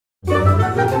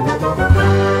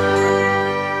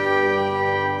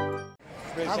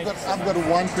I've got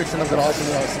one question I've got to ask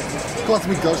you.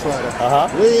 Cosmic Ghost Rider.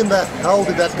 Where in the hell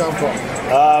did that come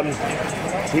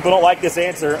from? People don't like this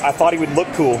answer. I thought he would look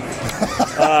cool.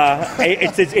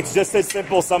 It's just as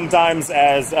simple sometimes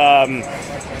as,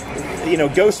 you know,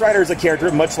 Ghost Rider is a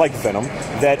character much like Venom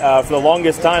that for the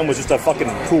longest time was just a fucking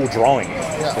cool drawing,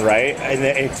 right? And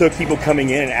it took people coming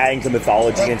in and adding to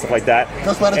mythology and stuff like that.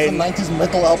 Ghost Rider is a 90s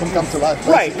metal album come to life.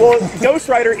 Basically. Right. Well, Ghost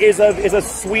Rider is a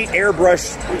sweet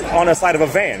airbrush on the side of a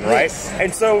van, right? Yes.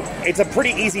 And so it's a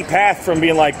pretty easy path from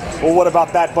being like, well, what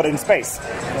about that but in space?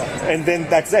 And then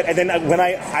that's it. And then when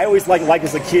I always like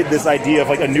as a kid this idea of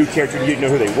like a new character, you didn't know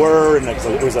who they were, and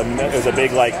it was a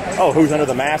big like, oh, who's under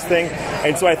the mask thing.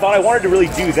 And so I thought I wanted to really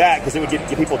do that because it would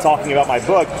get people talking about my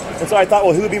book. And so I thought,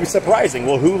 well, who would be surprising?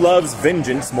 Well, who loves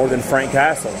vengeance more than Frank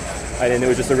Castle? And then it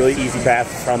was just a really easy path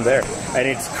from there. And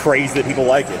it's crazy that people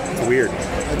like it. It's weird.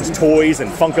 There's toys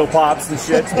and Funko Pops and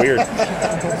shit. It's weird.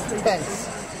 Thanks.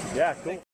 Yeah, cool.